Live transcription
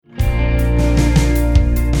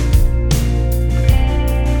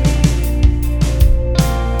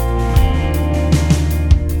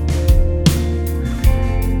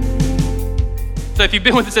if you've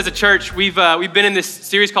been with us as a church, we've been in this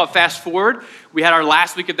series called Fast Forward. We had our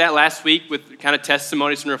last week of that last week with kind of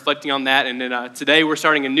testimonies and reflecting on that. And then today we're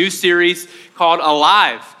starting a new series called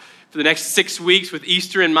Alive. For the next 6 weeks with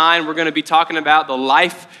Easter in mind, we're going to be talking about the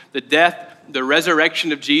life, the death, the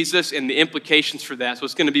resurrection of Jesus and the implications for that. So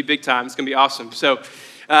it's going to be big time. It's going to be awesome. So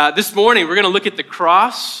this morning we're going to look at the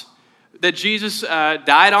cross that Jesus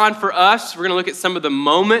died on for us. We're going to look at some of the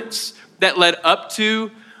moments that led up to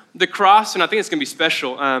the cross, and I think it's going to be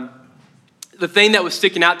special. The thing that was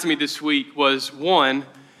sticking out to me this week was one,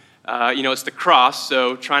 it's the cross,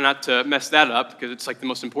 so try not to mess that up because it's like the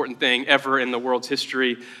most important thing ever in the world's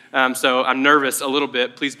history. So I'm nervous a little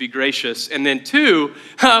bit. Please be gracious. And then two,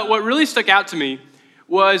 what really stuck out to me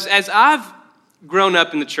was as I've grown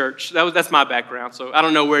up in the church, that's my background, so I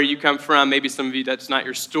don't know where you come from. Maybe some of you, that's not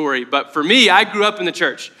your story. But for me, I grew up in the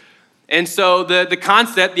church. And so the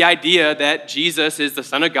concept, the idea that Jesus is the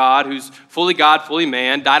Son of God, who's fully God, fully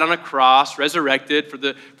man, died on a cross, resurrected for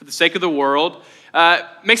the sake of the world,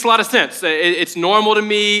 makes a lot of sense. It's normal to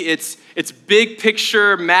me. It's big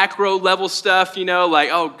picture, macro level stuff, like,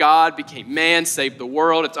 oh, God became man, saved the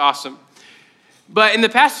world. It's awesome. But in the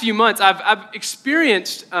past few months, I've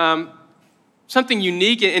experienced something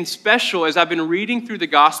unique and special as I've been reading through the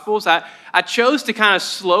Gospels. I chose to kind of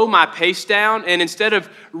slow my pace down, and instead of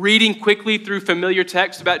reading quickly through familiar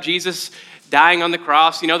texts about Jesus dying on the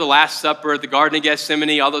cross, the Last Supper, the Garden of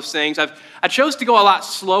Gethsemane, all those things, I chose to go a lot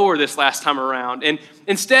slower this last time around. And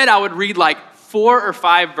instead, I would read like 4 or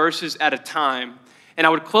 5 verses at a time, and I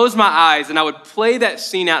would close my eyes, and I would play that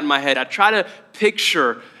scene out in my head. I'd try to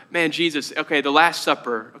picture, man, Jesus, okay, the Last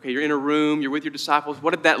Supper. Okay, you're in a room, you're with your disciples.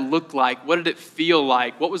 What did that look like? What did it feel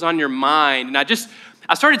like? What was on your mind? And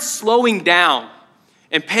I started slowing down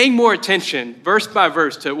and paying more attention, verse by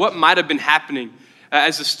verse, to what might have been happening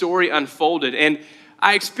as the story unfolded. And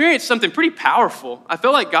I experienced something pretty powerful. I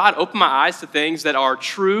felt like God opened my eyes to things that are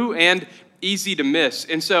true and easy to miss.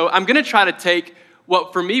 And so I'm going to try to take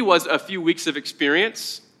what for me was a few weeks of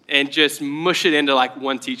experience and just mush it into like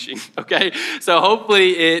one teaching, okay? So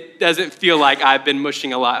hopefully it doesn't feel like I've been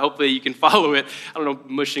mushing a lot. Hopefully you can follow it. I don't know if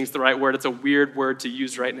mushing's the right word. It's a weird word to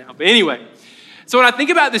use right now. But anyway, so when I think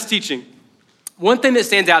about this teaching, one thing that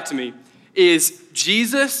stands out to me is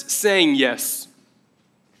Jesus saying yes.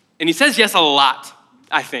 And he says yes a lot,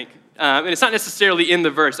 I think. And it's not necessarily in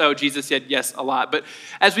the verse, oh, Jesus said yes a lot. But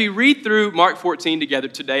as we read through Mark 14 together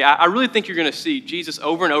today, I really think you're going to see Jesus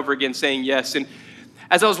over and over again saying yes. And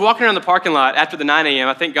as I was walking around the parking lot after the 9 a.m.,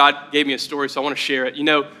 I think God gave me a story, so I want to share it.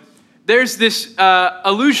 There's this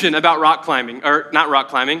illusion about rock climbing, or not rock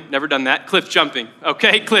climbing, never done that, cliff jumping,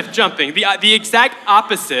 okay? Cliff jumping, the exact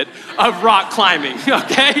opposite of rock climbing,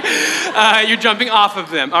 okay? You're jumping off of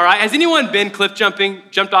them, all right? Has anyone been cliff jumping,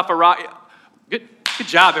 jumped off a rock? Good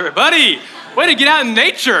job, everybody. Way to get out in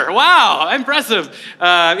nature. Wow, impressive.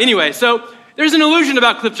 Anyway, so there's an illusion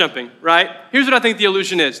about cliff jumping, right? Here's what I think the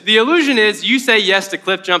illusion is. The illusion is you say yes to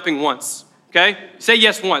cliff jumping once, okay? Say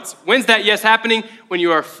yes once. When's that yes happening? When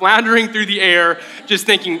you are floundering through the air, just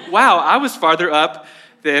thinking, wow, I was farther up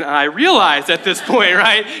than I realized at this point,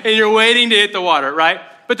 right? And you're waiting to hit the water, right?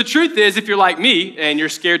 But the truth is, if you're like me and you're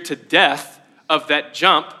scared to death of that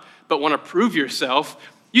jump, but want to prove yourself,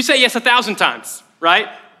 you say yes 1,000 times, right?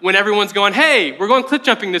 When everyone's going, hey, we're going cliff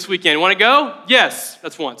jumping this weekend. Want to go? Yes,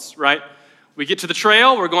 that's once, right? We get to the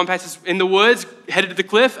trail, we're going past this in the woods, headed to the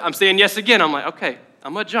cliff. I'm saying yes again. I'm like, okay,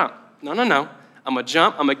 I'm going to jump. No. I'm going to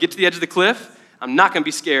jump. I'm going to get to the edge of the cliff. I'm not going to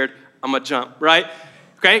be scared. I'm going to jump, right?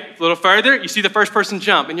 Okay, a little further, you see the first person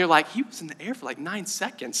jump, and you're like, he was in the air for like 9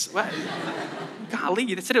 seconds. What?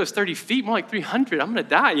 Golly, they said it was 30 feet, more like 300. I'm going to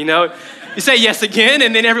die, You say yes again,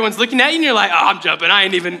 and then everyone's looking at you, and you're like, oh, I'm jumping.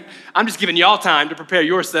 I'm just giving y'all time to prepare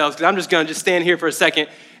yourselves, because I'm just going to stand here for a second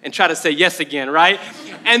and try to say yes again, right?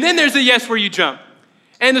 And then there's a yes where you jump.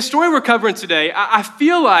 And the story we're covering today, I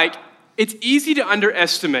feel like it's easy to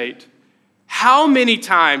underestimate how many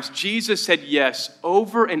times Jesus said yes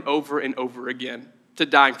over and over and over again to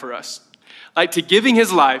dying for us, like to giving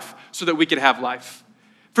his life so that we could have life.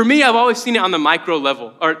 For me, I've always seen it on the micro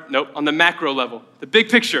level, on the macro level, the big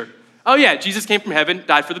picture. Oh yeah, Jesus came from heaven,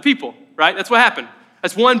 died for the people, right? That's what happened.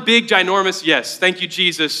 That's one big, ginormous yes. Thank you,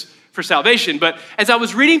 Jesus, for salvation. But as I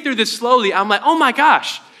was reading through this slowly, I'm like, oh my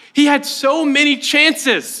gosh, he had so many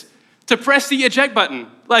chances to press the eject button.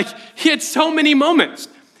 Like, he had so many moments.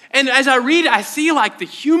 And as I read, I see like the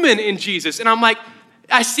human in Jesus, and I'm like,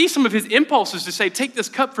 I see some of his impulses to say, take this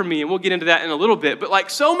cup from me, and we'll get into that in a little bit. But like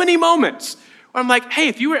so many moments where I'm like, hey,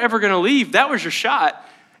 if you were ever going to leave, that was your shot.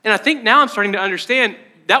 And I think now I'm starting to understand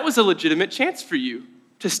that was a legitimate chance for you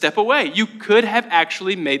to step away. You could have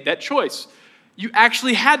actually made that choice. You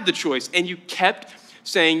actually had the choice, and you kept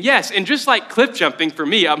saying yes. And just like cliff jumping, for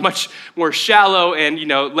me, a much more shallow and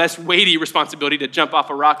less weighty responsibility to jump off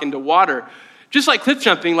a rock into water. Just like cliff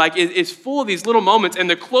jumping, is full of these little moments, and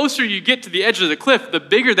the closer you get to the edge of the cliff, the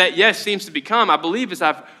bigger that yes seems to become. I believe as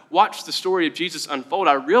I've watched the story of Jesus unfold,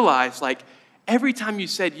 I realized every time you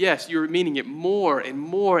said yes, you were meaning it more and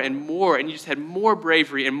more and more, and you just had more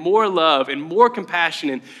bravery and more love and more compassion,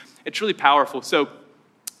 and it's really powerful. So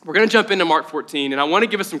we're going to jump into Mark 14, and I want to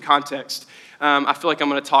give us some context. I feel like I'm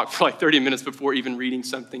going to talk for 30 minutes before even reading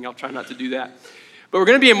something. I'll try not to do that. But we're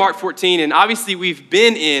going to be in Mark 14, and obviously we've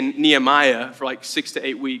been in Nehemiah for 6 to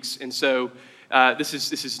 8 weeks, and so this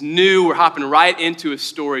is new. We're hopping right into a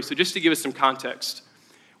story. So just to give us some context,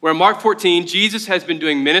 we're in Mark 14. Jesus has been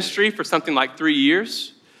doing ministry for something like 3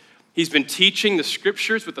 years. He's been teaching the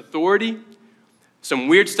scriptures with authority. Some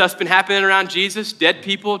weird stuff's been happening around Jesus. Dead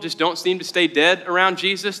people just don't seem to stay dead around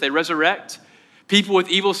Jesus. They resurrect. People with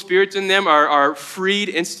evil spirits in them are freed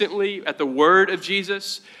instantly at the word of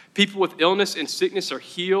Jesus. People with illness and sickness are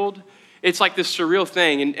healed. It's like this surreal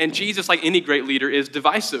thing. And Jesus, like any great leader, is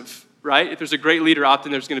divisive, right? If there's a great leader,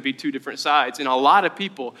 often there's going to be two different sides. And a lot of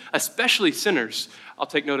people, especially sinners, I'll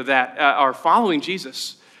take note of that, are following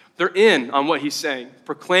Jesus. They're in on what he's saying,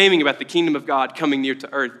 proclaiming about the kingdom of God coming near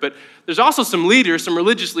to earth. But there's also some leaders, some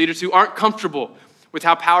religious leaders, who aren't comfortable with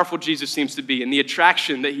how powerful Jesus seems to be and the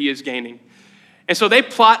attraction that he is gaining. And so they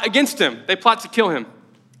plot against him. They plot to kill him.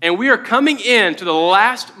 And we are coming into the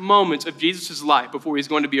last moments of Jesus' life before he's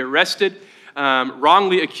going to be arrested,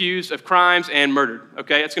 wrongly accused of crimes, and murdered.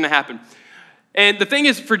 Okay, that's going to happen. And the thing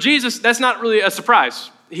is, for Jesus, that's not really a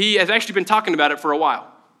surprise. He has actually been talking about it for a while.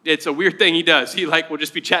 It's a weird thing he does. He will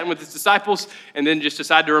just be chatting with his disciples and then just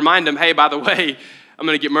decide to remind them, hey, by the way, I'm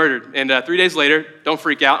going to get murdered. And 3 days later, don't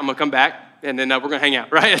freak out, I'm going to come back. And then we're going to hang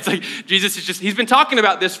out, right? It's Jesus he's been talking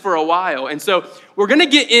about this for a while. And so we're going to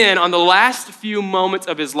get in on the last few moments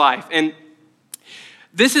of his life. And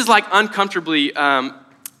this is uncomfortably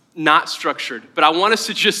not structured, but I want us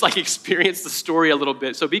to just experience the story a little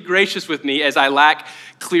bit. So be gracious with me as I lack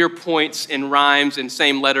clear points and rhymes and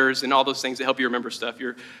same letters and all those things that help you remember stuff.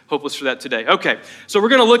 You're hopeless for that today. Okay, so we're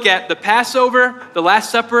going to look at the Passover, the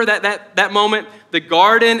Last Supper, that moment, the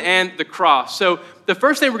garden, and the cross. So the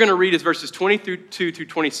first thing we're going to read is verses 22 through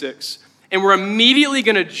 26. And we're immediately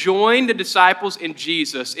going to join the disciples and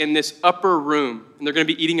Jesus in this upper room. And they're going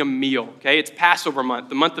to be eating a meal, okay? It's Passover month,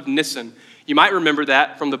 the month of Nisan. You might remember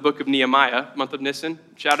that from the book of Nehemiah, month of Nisan.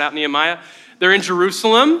 Shout out Nehemiah. They're in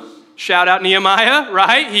Jerusalem. Shout out Nehemiah,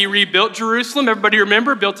 right? He rebuilt Jerusalem. Everybody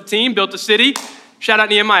remember? Built a team, built a city. Shout out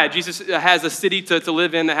Nehemiah. Jesus has a city to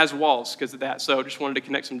live in that has walls because of that. So just wanted to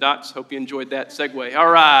connect some dots. Hope you enjoyed that segue. All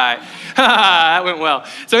right. That went well.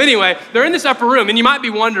 So anyway, they're in this upper room. And you might be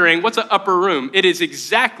wondering, what's an upper room? It is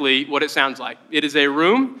exactly what it sounds like. It is a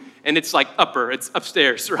room. And it's upper, it's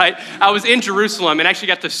upstairs, right? I was in Jerusalem and actually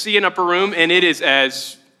got to see an upper room, and it is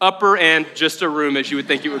as upper and just a room as you would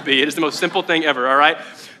think it would be. It is the most simple thing ever, all right?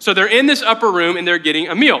 So they're in this upper room and they're getting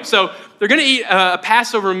a meal. So they're gonna eat a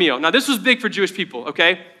Passover meal. Now this was big for Jewish people,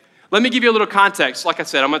 okay? Let me give you a little context. Like I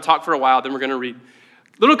said, I'm gonna talk for a while, then we're gonna read.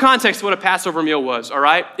 Little context to what a Passover meal was, all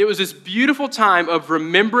right? It was this beautiful time of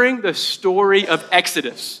remembering the story of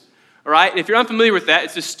Exodus. All right, and if you're unfamiliar with that,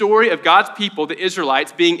 it's the story of God's people, the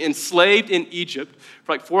Israelites, being enslaved in Egypt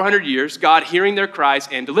for 400 years, God hearing their cries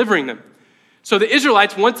and delivering them. So the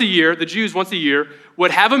Israelites once a year, the Jews once a year, would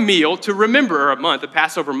have a meal to remember, or a month, a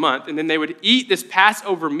Passover month, and then they would eat this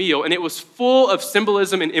Passover meal, and it was full of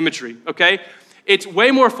symbolism and imagery, okay? It's way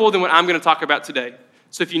more full than what I'm going to talk about today.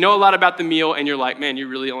 So if you know a lot about the meal and you're like, man, you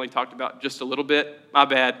really only talked about just a little bit, my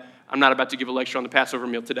bad. I'm not about to give a lecture on the Passover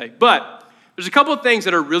meal today. But there's a couple of things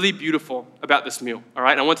that are really beautiful about this meal, all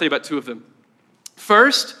right? And I want to tell you about two of them.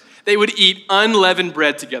 First, they would eat unleavened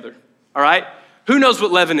bread together, all right? Who knows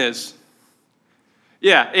what leaven is?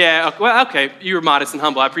 Yeah, well, okay, you were modest and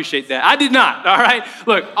humble. I appreciate that. I did not, all right?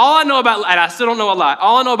 Look, all I know about, and I still don't know a lot,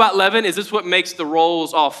 all I know about leaven is this what makes the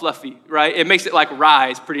rolls all fluffy, right? It makes it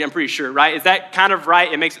rise, I'm pretty sure, right? Is that kind of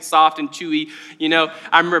right? It makes it soft and chewy,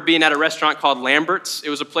 I remember being at a restaurant called Lambert's. It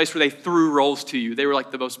was a place where they threw rolls to you. They were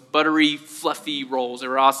the most buttery, fluffy rolls. They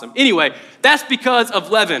were awesome. Anyway, that's because of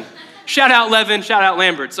leaven. Shout out leaven, shout out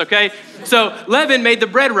Lambert's, okay? So leaven made the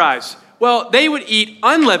bread rise. Well, they would eat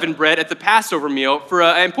unleavened bread at the Passover meal for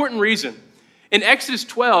an important reason. In Exodus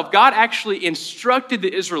 12, God actually instructed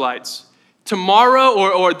the Israelites, tomorrow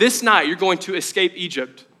or this night, you're going to escape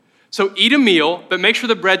Egypt. So eat a meal, but make sure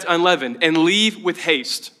the bread's unleavened and leave with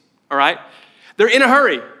haste, all right? They're in a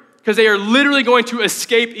hurry because they are literally going to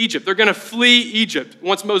escape Egypt. They're going to flee Egypt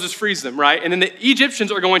once Moses frees them, right? And then the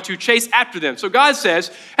Egyptians are going to chase after them. So God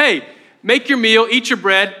says, hey, make your meal, eat your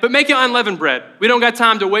bread, but make it unleavened bread. We don't got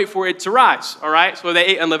time to wait for it to rise, all right? So they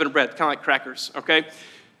ate unleavened bread, kind of like crackers, okay?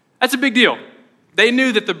 That's a big deal. They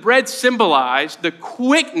knew that the bread symbolized the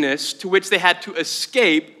quickness to which they had to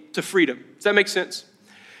escape to freedom. Does that make sense?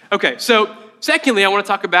 Okay, so secondly, I want to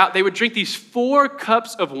talk about they would drink these 4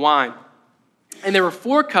 cups of wine. And there were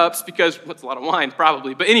 4 cups because, well, it's a lot of wine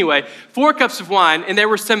probably, but anyway, 4 cups of wine, and they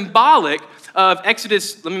were symbolic of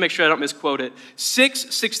Exodus, let me make sure I don't misquote it,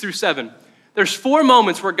 6 through 7. There's 4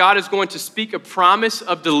 moments where God is going to speak a promise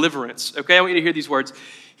of deliverance, okay? I want you to hear these words.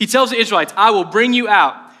 He tells the Israelites, I will bring you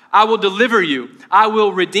out. I will deliver you. I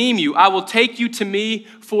will redeem you. I will take you to me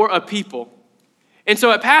for a people. And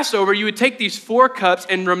so at Passover, you would take these 4 cups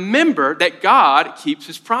and remember that God keeps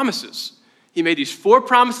his promises. He made these 4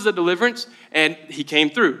 promises of deliverance, and he came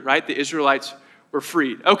through, right? The Israelites were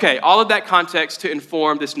freed. Okay, all of that context to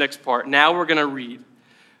inform this next part. Now we're going to read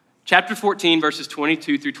chapter 14, verses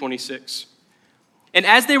 22 through 26. And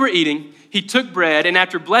as they were eating, he took bread, and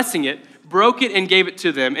after blessing it, broke it and gave it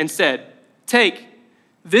to them, and said, take,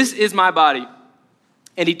 this is my body.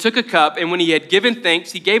 And he took a cup, and when he had given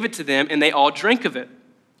thanks, he gave it to them, and they all drank of it.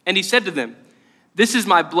 And he said to them, this is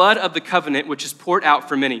my blood of the covenant, which is poured out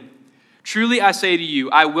for many. Truly I say to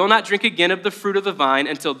you, I will not drink again of the fruit of the vine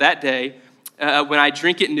until that day when I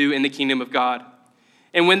drink it new in the kingdom of God.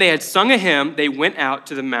 And when they had sung a hymn, they went out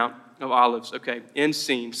to the Mount of Olives. Okay, end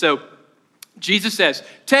scene. So Jesus says,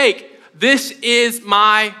 take, this is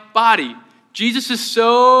my body. Jesus is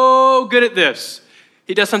so good at this.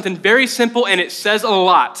 He does something very simple, and it says a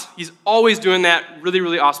lot. He's always doing that really,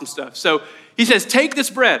 really awesome stuff. So he says, take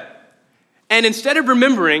this bread. And instead of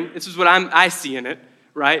remembering, this is what I see in it,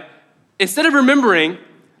 right? Instead of remembering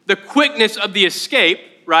the quickness of the escape,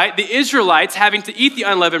 right, the Israelites having to eat the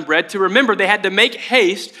unleavened bread, to remember they had to make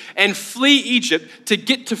haste and flee Egypt to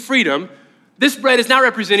get to freedom, this bread is now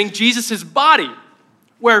representing Jesus' body,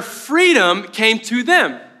 where freedom came to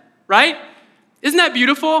them, right? Isn't that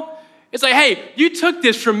beautiful? It's like, hey, you took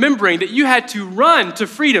this remembering that you had to run to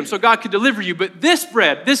freedom so God could deliver you, but this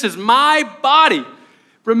bread, this is my body.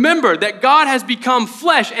 Remember that God has become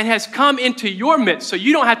flesh and has come into your midst, so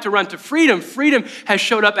you don't have to run to freedom. Freedom has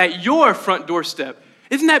showed up at your front doorstep.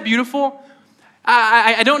 Isn't that beautiful?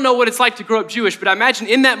 I don't know what it's like to grow up Jewish, but I imagine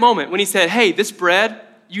in that moment when he said, hey, this bread,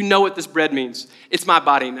 you know what this bread means. It's my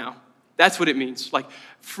body now. That's what it means. Like,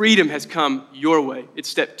 freedom has come your way. It's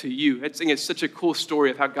stepped to you. It's such a cool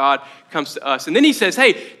story of how God comes to us. And then he says,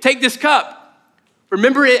 hey, take this cup.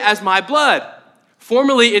 Remember it as my blood.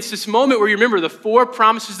 Formally, it's this moment where you remember the 4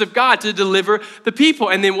 promises of God to deliver the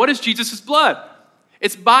people. And then what is Jesus' blood?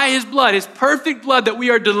 It's by his blood, his perfect blood, that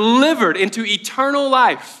we are delivered into eternal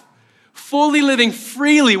life, fully living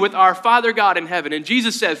freely with our Father God in heaven. And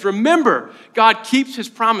Jesus says, remember, God keeps his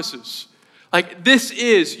promises. Like, this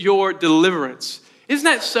is your deliverance. Isn't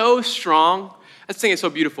that so strong? I think it's so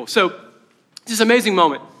beautiful. So it's this amazing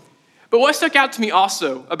moment. But what stuck out to me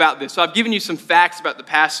also about this, so I've given you some facts about the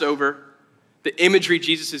Passover, the imagery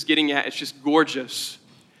Jesus is getting at. It's just gorgeous.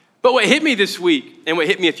 But what hit me this week, and what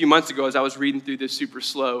hit me a few months ago as I was reading through this super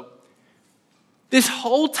slow, this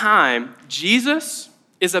whole time, Jesus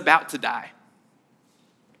is about to die.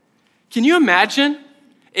 Can you imagine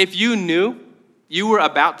if you knew you were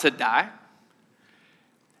about to die?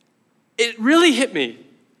 It really hit me.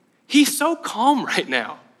 He's so calm right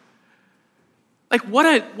now. Like,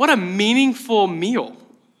 what a meaningful meal.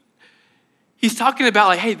 He's talking about,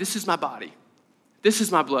 like, hey, this is my body. This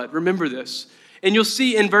is my blood. Remember this. And you'll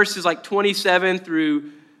see in verses like 27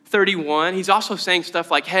 through 31, he's also saying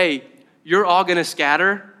stuff like, hey, you're all going to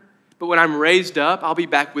scatter, but when I'm raised up, I'll be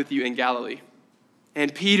back with you in Galilee.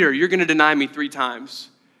 And Peter, you're going to deny me 3 times.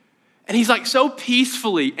 And he's like so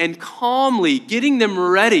peacefully and calmly getting them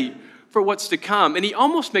ready for what's to come. And he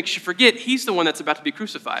almost makes you forget he's the one that's about to be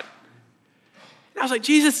crucified. And I was like,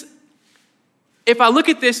 Jesus, if I look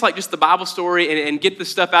at this like just the Bible story and get the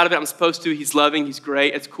stuff out of it I'm supposed to, he's loving, he's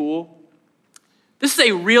great, it's cool. This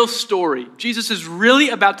is a real story. Jesus is really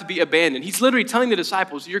about to be abandoned. He's literally telling the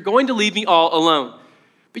disciples, you're going to leave me all alone.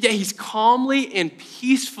 But yet he's calmly and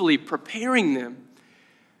peacefully preparing them.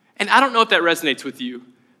 And I don't know if that resonates with you,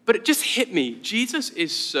 but it just hit me. Jesus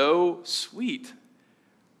is so sweet.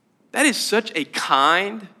 That is such a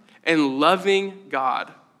kind and loving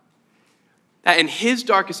God that in his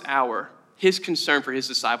darkest hour, his concern for his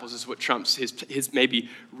disciples is what trumps his maybe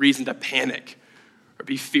reason to panic or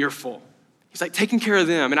be fearful. He's like taking care of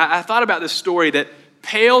them. And I thought about this story that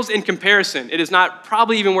pales in comparison. It is not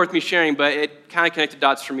probably even worth me sharing, but it kind of connected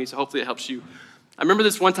dots for me, so hopefully it helps you. I remember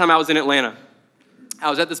this one time I was in Atlanta. I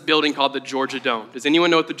was at this building called the Georgia Dome. Does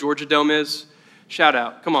anyone know what the Georgia Dome is? Shout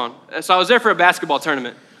out, come on. So I was there for a basketball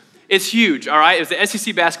tournament. It's huge, all right? It was the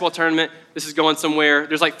SEC basketball tournament. This is going somewhere.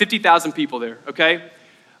 There's like 50,000 people there, okay?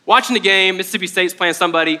 Watching the game, Mississippi State's playing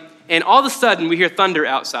somebody, and all of a sudden we hear thunder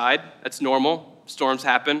outside. That's normal. Storms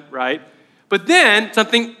happen, right? But then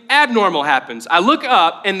something abnormal happens. I look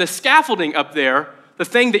up, and the scaffolding up there, the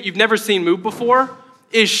thing that you've never seen move before,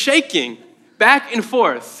 is shaking back and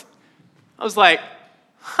forth. I was like,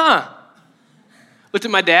 Looked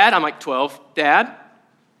at my dad. I'm like 12. Dad,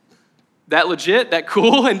 that legit? That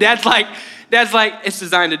cool? And Dad's like, it's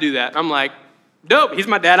designed to do that. I'm like, dope. He's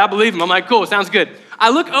my dad. I believe him. I'm like, cool. Sounds good.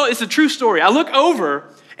 It's a true story. I look over,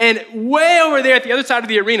 and way over there at the other side of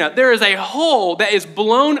the arena, there is a hole that is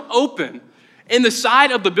blown open in the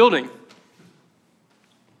side of the building.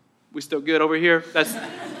 We still good over here? This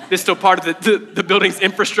is still part of the building's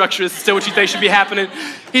infrastructure. This is still what you think should be happening.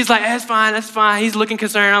 He's like, that's fine. He's looking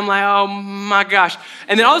concerned. I'm like, oh my gosh.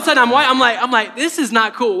 And then all of a sudden I'm like, this is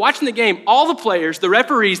not cool. Watching the game, all the players, the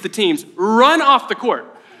referees, the teams run off the court.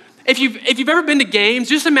 If you've ever been to games,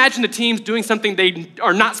 just imagine the teams doing something they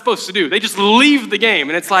are not supposed to do. They just leave the game.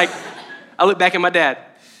 And it's like, I look back at my dad.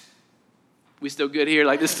 We still good here?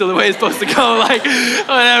 Like, this is still the way it's supposed to go? Like,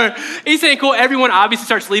 whatever. He's saying, cool. Everyone obviously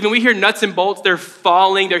starts leaving. We hear nuts and bolts. They're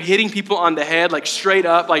falling. They're hitting people on the head, like straight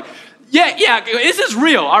up. Like, yeah, this is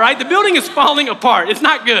real, all right? The building is falling apart. It's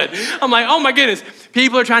not good. I'm like, oh my goodness.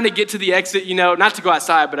 People are trying to get to the exit, not to go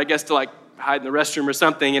outside, but I guess to like hide in the restroom or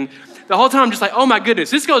something. And the whole time I'm just like, oh my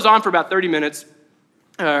goodness. This goes on for about 30 minutes.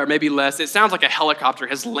 Or maybe less. It sounds like a helicopter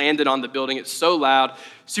has landed on the building. It's so loud,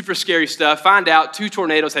 super scary stuff. Find out 2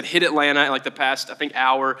 tornadoes had hit Atlanta in like the past,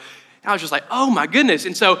 hour. And I was just like, oh my goodness.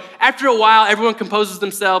 And so after a while, everyone composes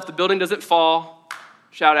themselves. The building doesn't fall.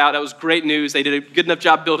 Shout out, that was great news. They did a good enough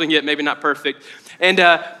job building it, maybe not perfect. And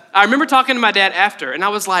I remember talking to my dad after, and I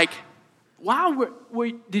was like, wow,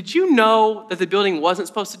 did you know that the building wasn't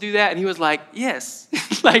supposed to do that? And he was like, yes.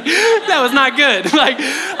 Like, that was not good. Like,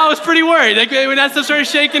 I was pretty worried. Like, when that stuff started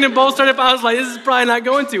shaking and bolts started, I was like, this is probably not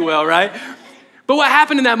going too well, right? But what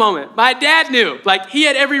happened in that moment? My dad knew. Like, he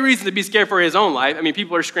had every reason to be scared for his own life. I mean,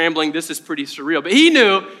 people are scrambling. This is pretty surreal. But he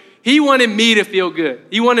knew he wanted me to feel good.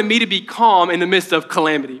 He wanted me to be calm in the midst of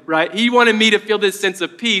calamity, right? He wanted me to feel this sense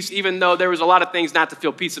of peace, even though there was a lot of things not to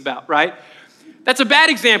feel peace about, right? That's a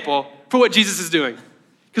bad example for what Jesus is doing.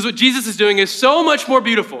 Because what Jesus is doing is so much more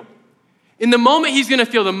beautiful. In the moment he's going to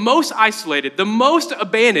feel the most isolated, the most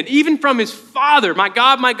abandoned, even from his Father, my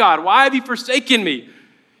God, why have you forsaken me?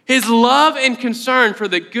 His love and concern for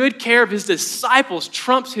the good care of his disciples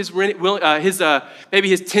trumps maybe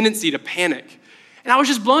his tendency to panic. And I was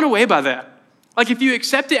just blown away by that. Like, if you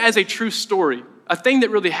accept it as a true story, a thing that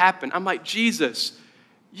really happened, I'm like, Jesus,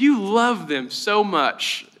 you love them so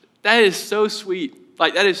much. That is so sweet.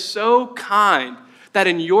 Like, that is so kind that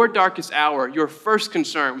in your darkest hour, your first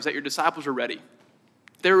concern was that your disciples were ready.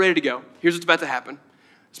 They were ready to go. Here's what's about to happen.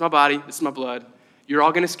 This is my body. This is my blood. You're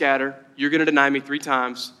all going to scatter. You're going to deny me 3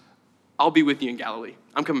 times. I'll be with you in Galilee.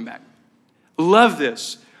 I'm coming back. Love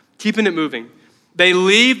this. Keeping it moving. They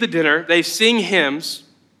leave the dinner. They sing hymns.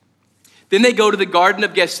 Then they go to the Garden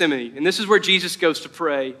of Gethsemane. And this is where Jesus goes to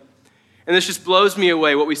pray. And this just blows me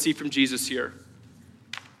away, what we see from Jesus here.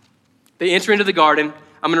 They enter into the garden.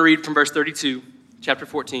 I'm going to read from verse 32, chapter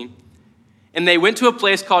 14. And they went to a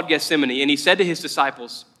place called Gethsemane, and he said to his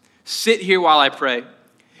disciples, sit here while I pray.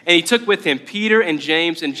 And he took with him Peter and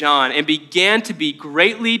James and John and began to be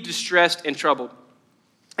greatly distressed and troubled.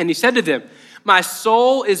 And he said to them, my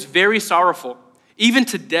soul is very sorrowful, even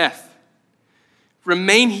to death.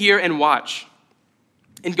 Remain here and watch.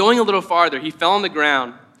 And going a little farther, he fell on the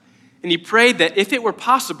ground, and he prayed that if it were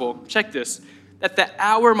possible, check this, that the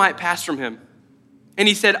hour might pass from him. And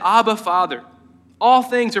he said, Abba, Father, all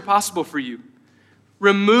things are possible for you.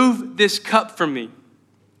 Remove this cup from me,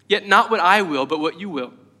 yet not what I will, but what you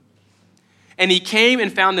will. And he came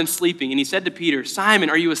and found them sleeping, and he said to Peter, Simon,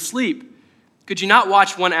 are you asleep? Could you not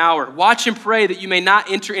watch 1 hour? Watch and pray that you may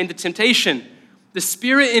not enter into temptation. The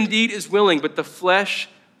spirit indeed is willing, but the flesh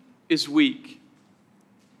is weak.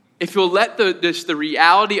 If you'll let the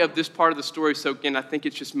reality of this part of the story soak in, I think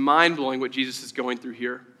it's just mind-blowing what Jesus is going through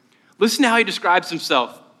here. Listen to how he describes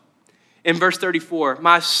himself. In verse 34,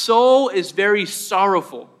 my soul is very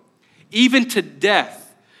sorrowful, even to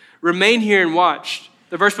death. Remain here and watch.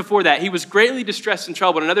 The verse before that, he was greatly distressed and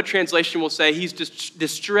troubled. Another translation will say he's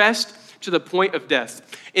distressed to the point of death.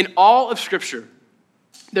 In all of Scripture,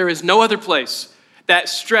 there is no other place that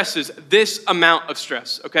stresses this amount of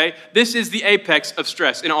stress, okay? This is the apex of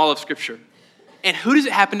stress in all of Scripture. And who does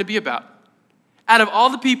it happen to be about? Out of all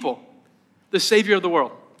the people, the Savior of the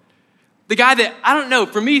world. The guy that, I don't know,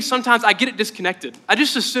 for me, sometimes I get it disconnected. I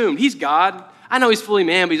just assume he's God. I know he's fully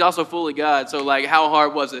man, but he's also fully God. So, like, how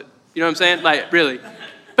hard was it? You know what I'm saying? Like, really.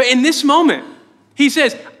 But in this moment, he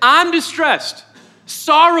says, I'm distressed,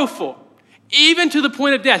 sorrowful, even to the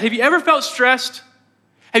point of death. Have you ever felt stressed?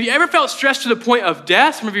 Have you ever felt stressed to the point of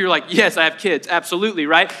death? Some of you are like, yes, I have kids. Absolutely,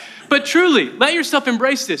 right? But truly, let yourself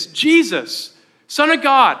embrace this. Jesus, Son of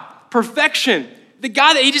God, perfection, the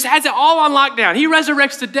God that he just has it all on lockdown. He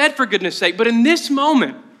resurrects the dead, for goodness sake. But in this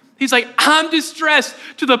moment, he's like, I'm distressed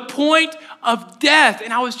to the point of death.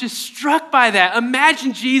 And I was just struck by that.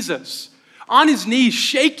 Imagine Jesus on his knees,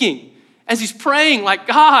 shaking as he's praying like,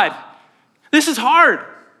 God, this is hard.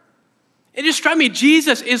 It just struck me.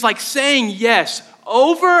 Jesus is like saying yes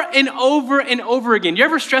over and over and over again. You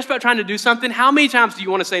ever stressed about trying to do something? How many times do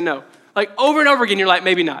you want to say no? Like over and over again, you're like,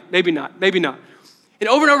 maybe not, maybe not, maybe not. And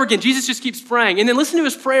over and over again, Jesus just keeps praying. And then listen to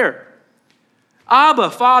his prayer.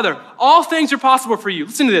 Abba, Father, all things are possible for you.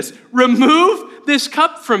 Listen to this. Remove this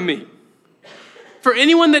cup from me. For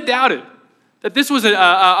anyone that doubted that this was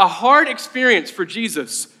a hard experience for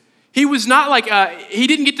Jesus, he was not like, he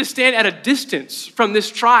didn't get to stand at a distance from this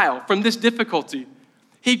trial, from this difficulty.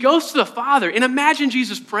 He goes to the Father, and imagine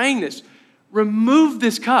Jesus praying this. Remove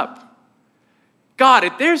this cup. God,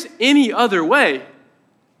 if there's any other way,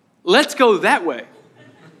 let's go that way,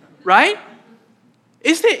 right?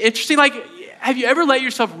 Isn't it interesting? Like, have you ever let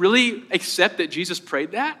yourself really accept that Jesus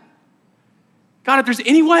prayed that? God, if there's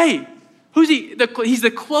any way, who's he? He's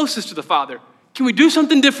the closest to the Father. Can we do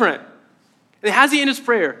something different? And how's he end his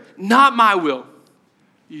prayer? Not my will,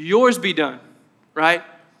 yours be done, right?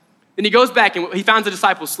 And he goes back and he finds the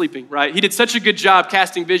disciples sleeping, right? He did such a good job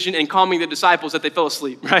casting vision and calming the disciples that they fell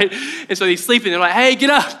asleep, right? And so he's sleeping. They're like, hey, get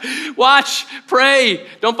up, watch, pray,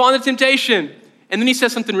 don't fall into temptation. And then he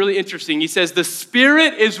says something really interesting. He says, the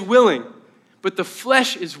spirit is willing, but the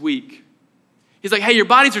flesh is weak. He's like, hey, your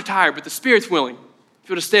bodies are tired, but the spirit's willing. If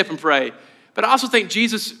you want to stay up and pray. But I also think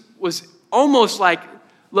Jesus was almost like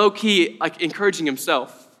low-key, like encouraging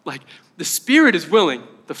himself. Like, the spirit is willing,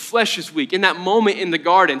 the flesh is weak. In that moment in the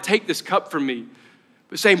garden, take this cup from me.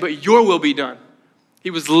 But saying, but your will be done. He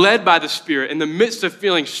was led by the Spirit in the midst of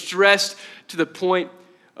feeling stressed to the point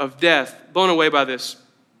of death, blown away by this.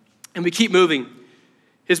 And we keep moving.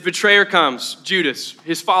 His betrayer comes, Judas,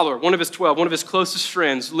 his follower, one of his 12, one of his closest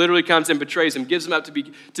friends, literally comes and betrays him, gives him up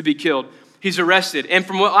to be killed. He's arrested. And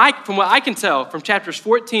from what I can tell, from chapters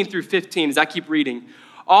 14 through 15, as I keep reading,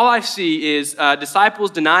 all I see is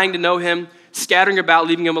disciples denying to know him, scattering about,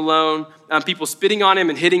 leaving him alone, people spitting on him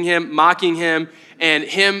and hitting him, mocking him, and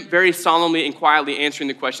him very solemnly and quietly answering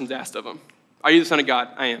the questions asked of him. Are you the Son of God?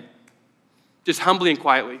 I am. Just humbly and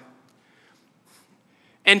quietly.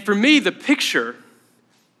 And for me, the picture,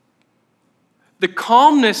 the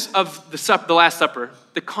calmness of the Last Supper,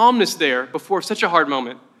 the calmness there before such a hard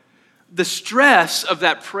moment, the stress of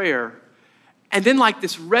that prayer, and then like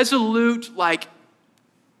this resolute, like,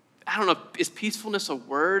 I don't know, is peacefulness a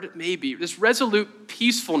word? Maybe. This resolute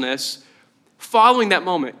peacefulness following that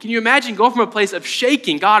moment. Can you imagine going from a place of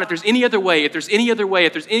shaking, God, if there's any other way, if there's any other way,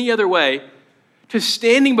 if there's any other way, to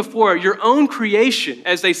standing before your own creation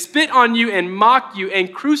as they spit on you and mock you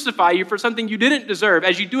and crucify you for something you didn't deserve,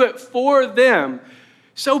 as you do it for them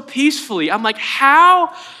so peacefully. I'm like,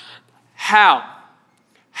 how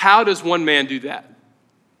does one man do that?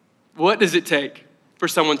 What does it take for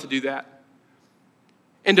someone to do that?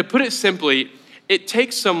 And to put it simply, it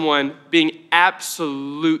takes someone being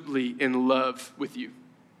absolutely in love with you.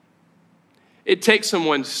 It takes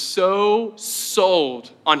someone so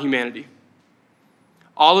sold on humanity.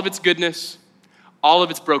 All of its goodness, all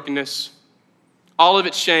of its brokenness, all of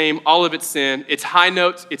its shame, all of its sin, its high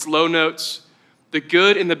notes, its low notes, the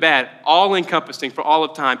good and the bad, all encompassing for all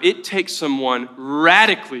of time. It takes someone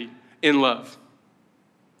radically in love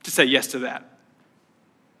to say yes to that.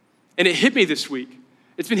 And it hit me this week.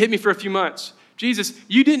 It's been hitting me for a few months. Jesus,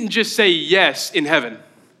 you didn't just say yes in heaven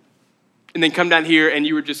and then come down here and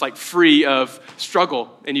you were just like free of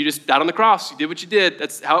struggle and you just died on the cross. You did what you did.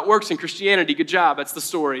 That's how it works in Christianity. Good job. That's the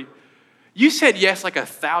story. You said yes like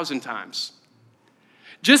 1,000 times.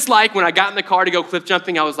 Just like when I got in the car to go cliff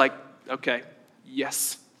jumping, I was like, okay,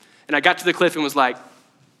 yes. And I got to the cliff and was like,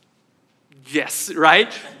 yes,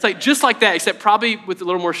 right? It's like just like that, except probably with a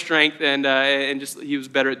little more strength and just he was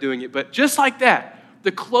better at doing it. But just like that,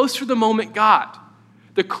 the closer the moment got,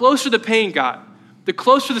 the closer the pain got, the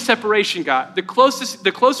closer the separation got, the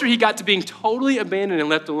closer he got to being totally abandoned and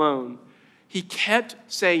left alone, he kept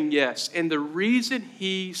saying yes. And the reason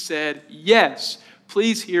he said yes,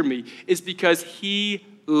 please hear me, is because he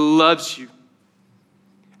loves you.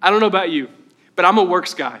 I don't know about you, but I'm a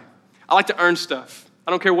works guy. I like to earn stuff.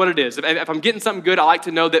 I don't care what it is. If I'm getting something good, I like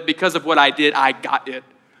to know that because of what I did, I got it.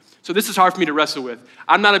 So this is hard for me to wrestle with.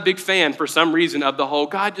 I'm not a big fan, for some reason, of the whole,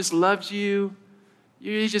 God just loves you.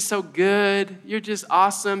 You're just so good. You're just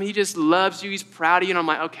awesome. He just loves you. He's proud of you. And I'm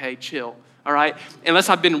like, okay, chill, all right? Unless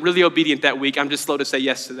I've been really obedient that week, I'm just slow to say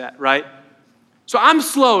yes to that, right? So I'm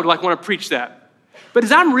slow to want to preach that. But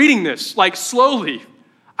as I'm reading this, slowly,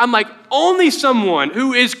 I'm like, only someone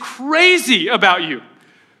who is crazy about you,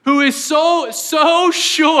 who is so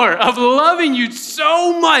sure of loving you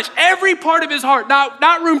so much, every part of his heart,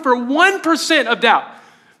 not room for 1% of doubt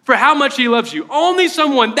for how much he loves you. Only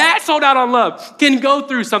someone that sold out on love can go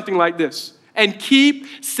through something like this and keep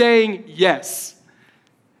saying yes.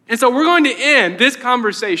 And so we're going to end this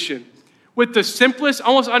conversation with the simplest,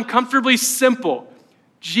 almost uncomfortably simple.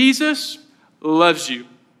 Jesus loves you.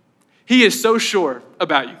 He is so sure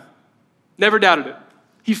about you. Never doubted it.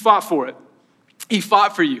 He fought for it. He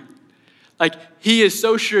fought for you. He is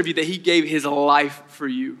so sure of you that he gave his life for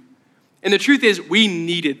you. And the truth is, we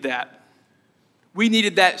needed that. We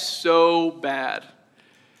needed that so bad.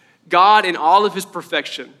 God, in all of his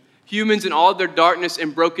perfection, humans in all of their darkness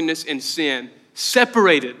and brokenness and sin,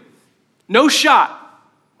 separated. No shot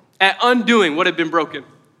at undoing what had been broken.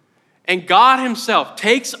 And God himself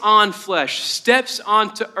takes on flesh, steps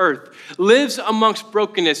onto earth, lives amongst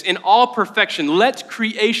brokenness in all perfection, lets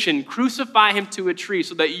creation crucify him to a tree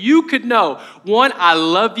so that you could know, one, I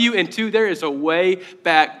love you, and two, there is a way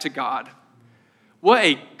back to God. What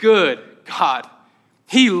a good God.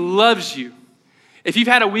 He loves you. If you've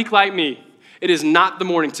had a week like me, it is not the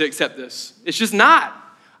morning to accept this. It's just not.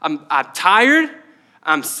 I'm tired.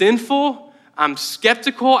 I'm sinful. I'm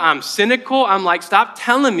skeptical, I'm cynical. I'm like, stop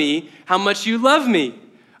telling me how much you love me.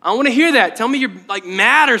 I don't want to hear that. Tell me you're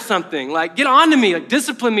mad or something. Get on to me,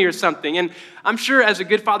 discipline me or something. And I'm sure as a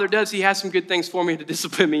good father does, he has some good things for me to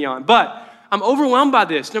discipline me on. But I'm overwhelmed by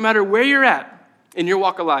this. No matter where you're at in your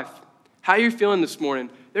walk of life, how you're feeling this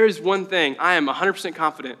morning, there is one thing I am 100%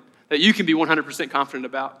 confident that you can be 100% confident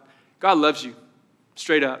about. God loves you,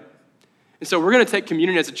 straight up. And so we're going to take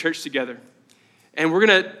communion as a church together. And we're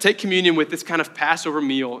going to take communion with this kind of Passover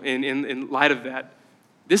meal in light of that.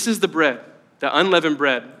 This is the bread, the unleavened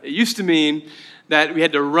bread. It used to mean that we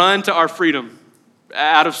had to run to our freedom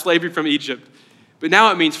out of slavery from Egypt. But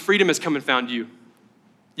now it means freedom has come and found you.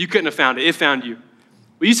 You couldn't have found it. It found you.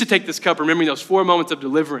 We used to take this cup, remembering those 4 moments of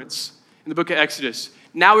deliverance in the book of Exodus.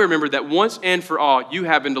 Now we remember that once and for all, you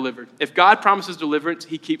have been delivered. If God promises deliverance,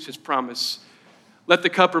 he keeps his promise. Let the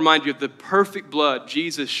cup remind you of the perfect blood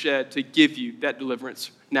Jesus shed to give you that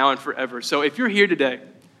deliverance now and forever. So if you're here today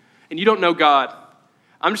and you don't know God,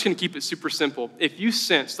 I'm just going to keep it super simple. If you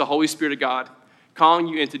sense the Holy Spirit of God calling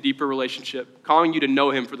you into deeper relationship, calling you to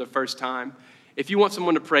know him for the first time, if you want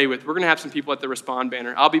someone to pray with, we're going to have some people at the Respond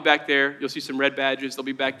banner. I'll be back there. You'll see some red badges. They'll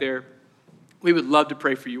be back there. We would love to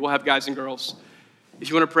pray for you. We'll have guys and girls. If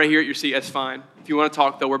you want to pray here at your seat, that's fine. If you want to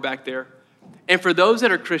talk, though, we're back there. And for those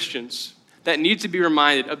that are Christians, that need to be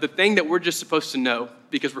reminded of the thing that we're just supposed to know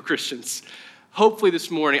because we're Christians. Hopefully this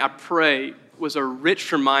morning, I pray, was a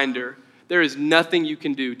rich reminder there is nothing you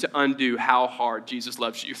can do to undo how hard Jesus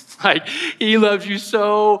loves you. He loves you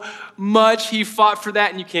so much. He fought for that,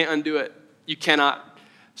 and you can't undo it. You cannot.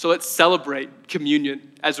 So let's celebrate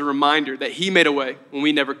communion as a reminder that he made a way when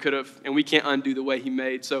we never could have, and we can't undo the way he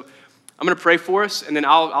made. So I'm going to pray for us, and then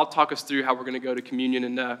I'll talk us through how we're going to go to communion,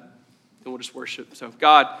 and then we'll just worship. So,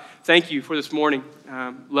 God, thank you for this morning.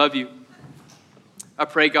 Love you. I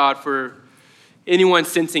pray, God, for anyone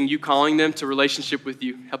sensing you calling them to relationship with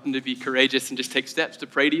you, help them to be courageous and just take steps to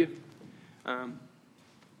pray to you.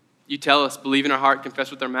 You tell us, believe in our heart,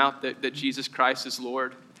 confess with our mouth that Jesus Christ is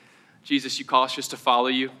Lord. Jesus, you call us just to follow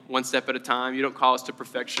you one step at a time. You don't call us to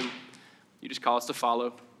perfection. You just call us to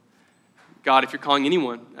follow. God, if you're calling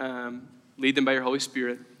anyone, lead them by your Holy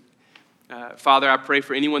Spirit. Father, I pray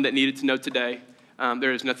for anyone that needed to know today,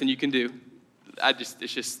 there is nothing you can do.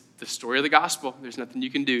 It's just the story of the gospel. There's nothing you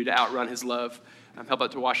can do to outrun his love. Help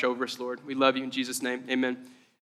out to wash over us, Lord. We love you in Jesus' name. Amen.